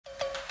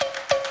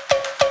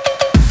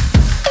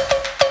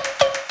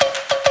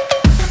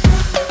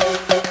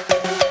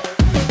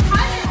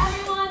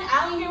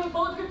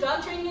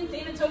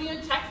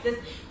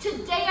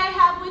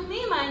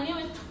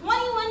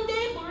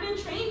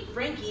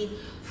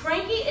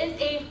Frankie is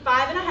a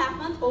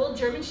 5.5-month-old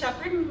German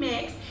Shepherd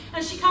mix,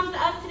 and she comes to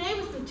us today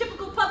with some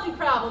typical puppy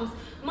problems.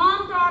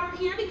 Mom brought her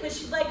here because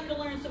she'd like her to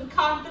learn some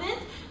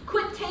confidence,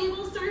 quit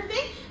table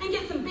surfing, and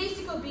get some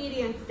basic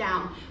obedience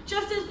down.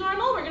 Just as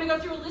normal, we're going to go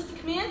through a list of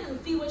commands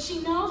and see what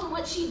she knows and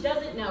what she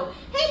doesn't know.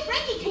 Hey,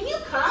 Frankie, can you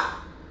come?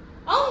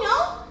 Oh,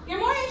 no? You're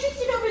more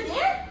interested over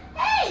there?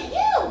 Hey,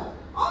 you!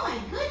 Oh, my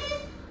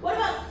goodness. What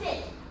about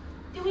sit?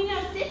 Do we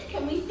know sit?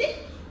 Can we sit?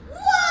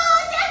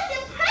 Whoa, that's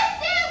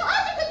impressive. Oh,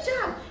 that's a good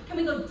job. Can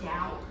we go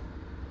down?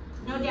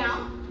 No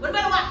down? What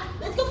about a walk?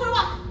 Let's go for a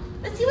walk.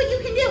 Let's see what you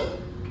can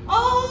do.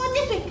 Oh,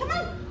 this way. Come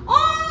on.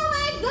 Oh,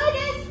 my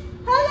goodness.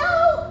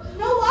 Hello.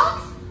 No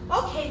walks?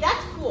 Okay,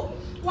 that's cool.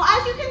 Well,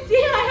 as you can see,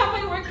 I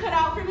have my work cut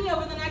out for me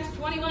over the next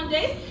 21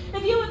 days.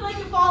 If you would like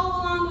to follow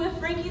along with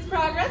Frankie's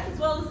progress, as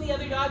well as the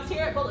other dogs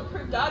here at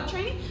Bulletproof Dog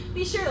Training,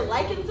 be sure to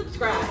like and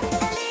subscribe.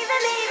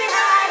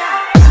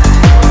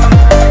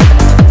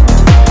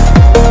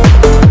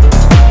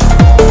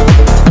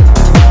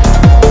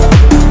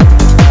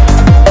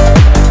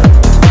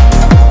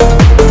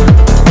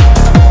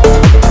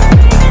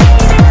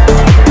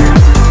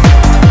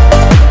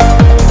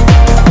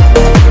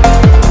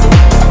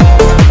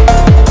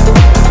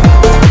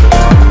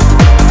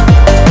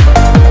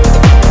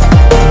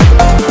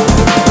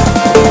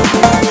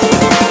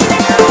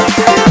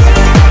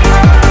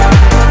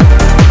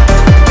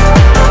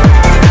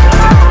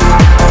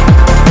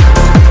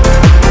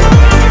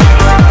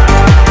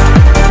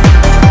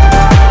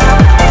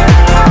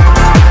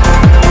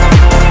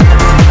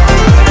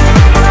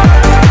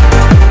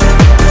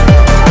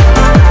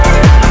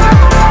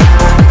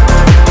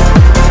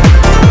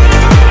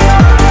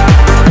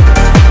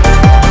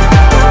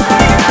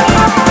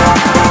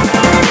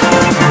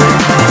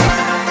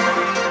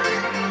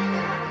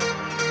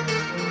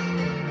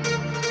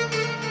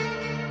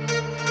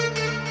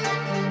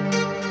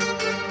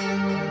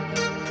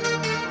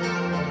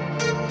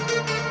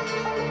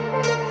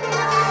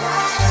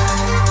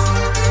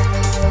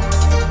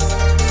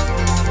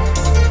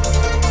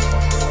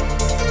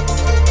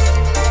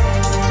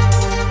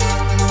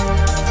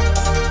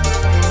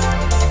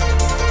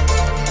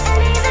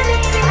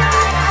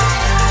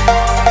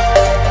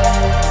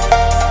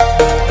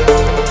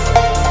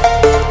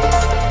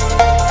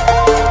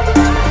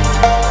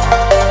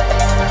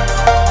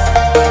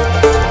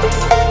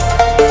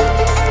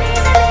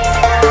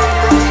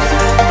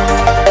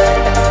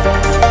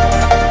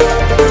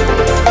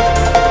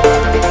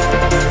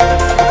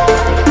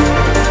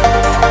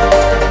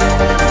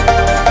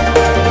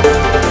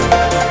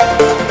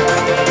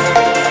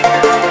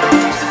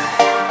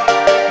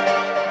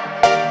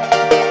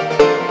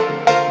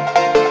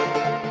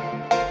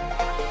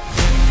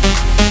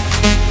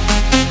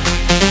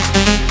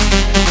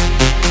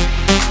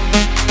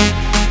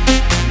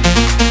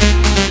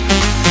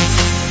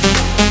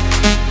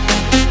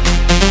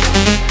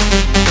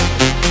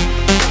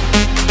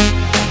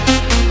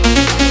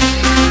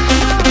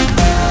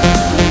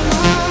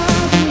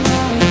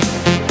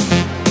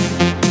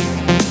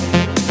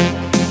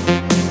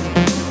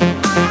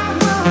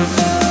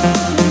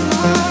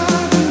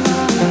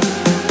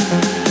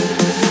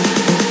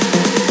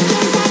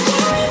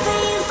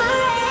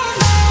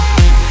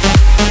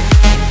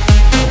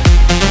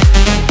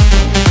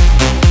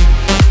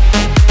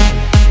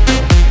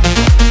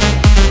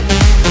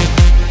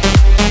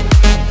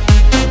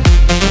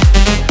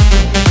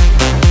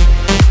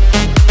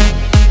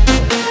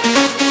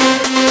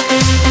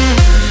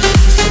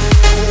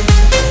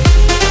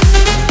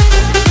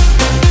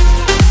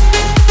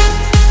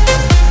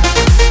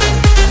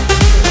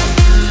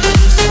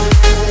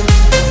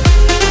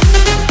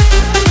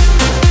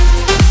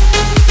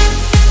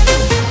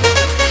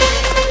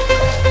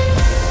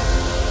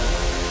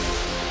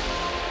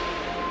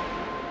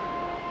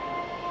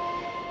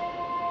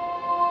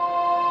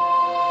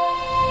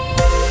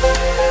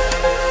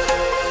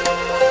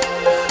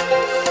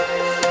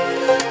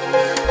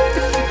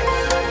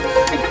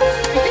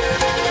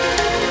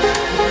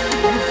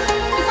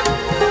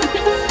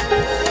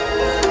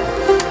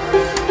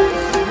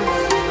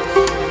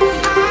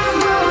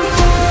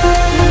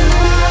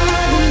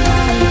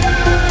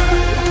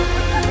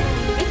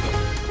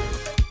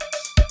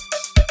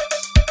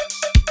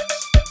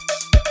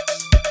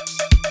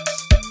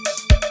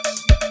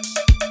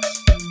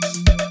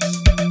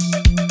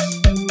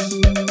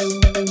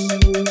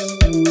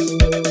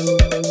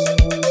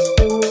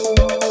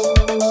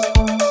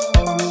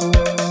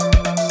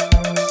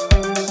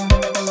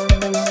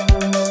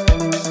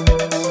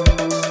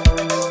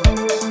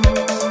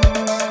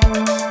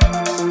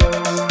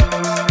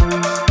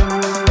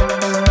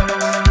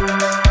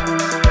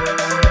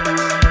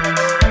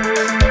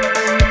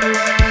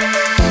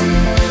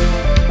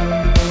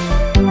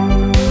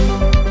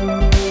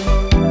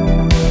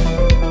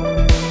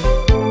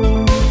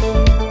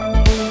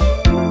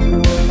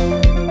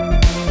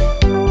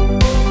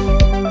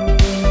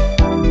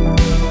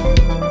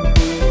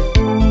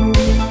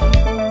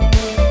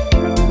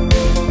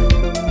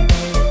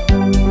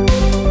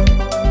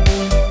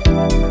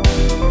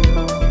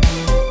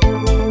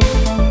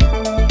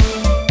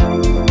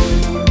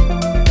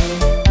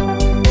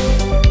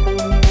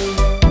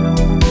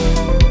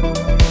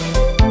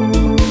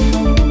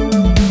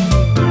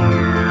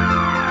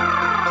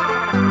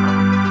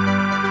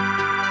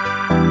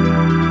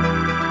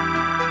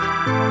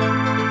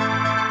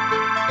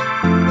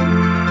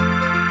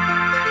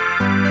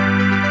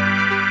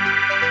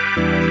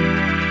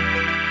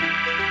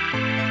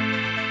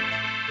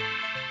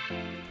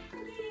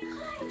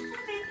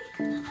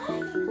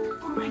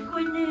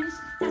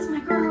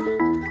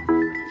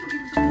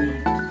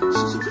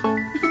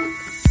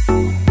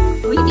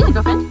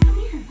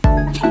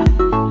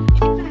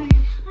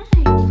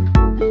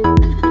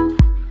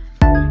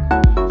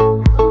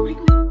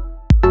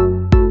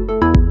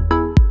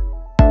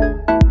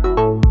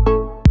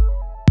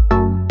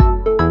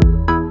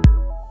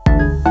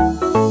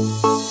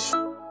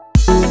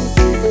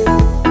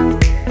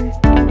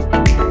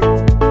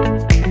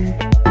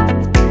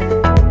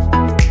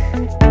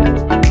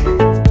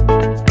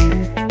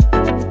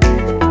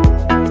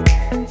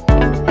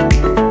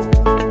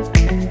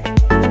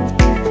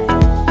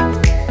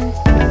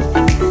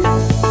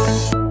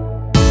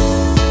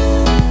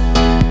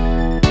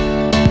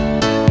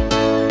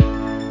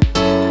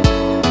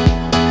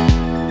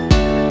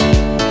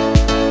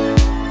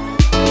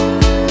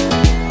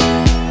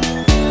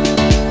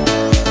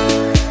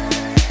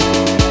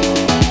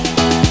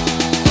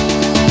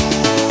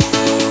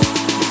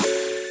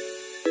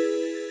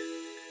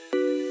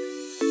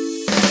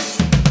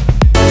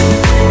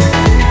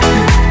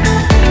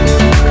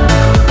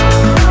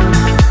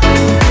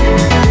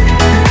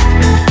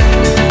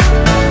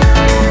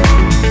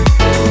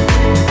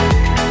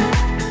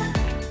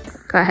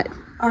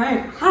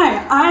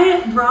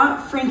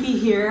 Frankie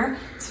here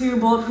to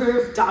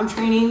Bulletproof Dog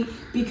Training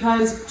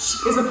because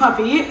she is a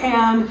puppy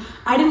and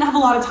I didn't have a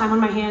lot of time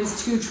on my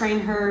hands to train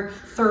her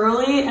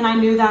thoroughly, and I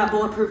knew that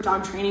Bulletproof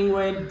Dog Training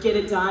would get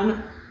it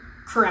done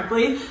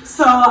correctly.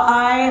 So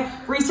I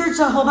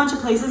researched a whole bunch of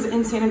places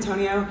in San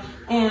Antonio,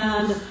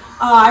 and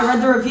I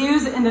read the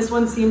reviews, and this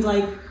one seemed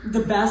like the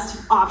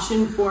best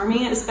option for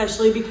me,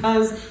 especially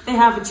because they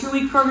have a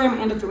 2-week program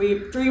and a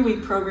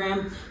 3-week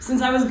program.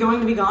 Since I was going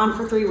to be gone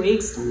for 3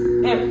 weeks,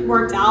 it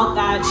worked out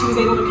that she was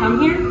able to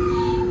come here,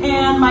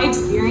 and my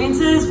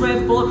experiences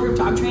with Bulletproof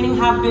Dog Training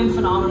have been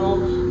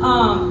phenomenal.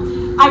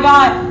 I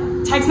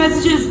got text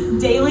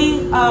messages daily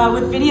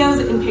with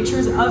videos and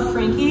pictures of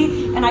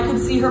Frankie, and I could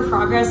see her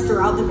progress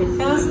throughout the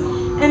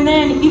videos. And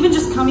then even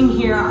just coming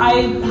here, I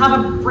have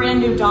a brand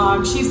new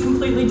dog. She's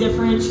completely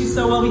different. She's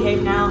so well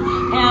behaved now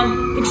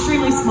and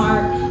extremely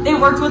smart. They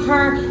worked with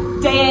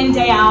her day in,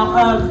 day out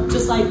of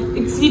just like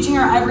teaching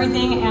her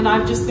everything, and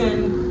I've just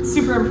been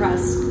super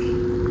impressed.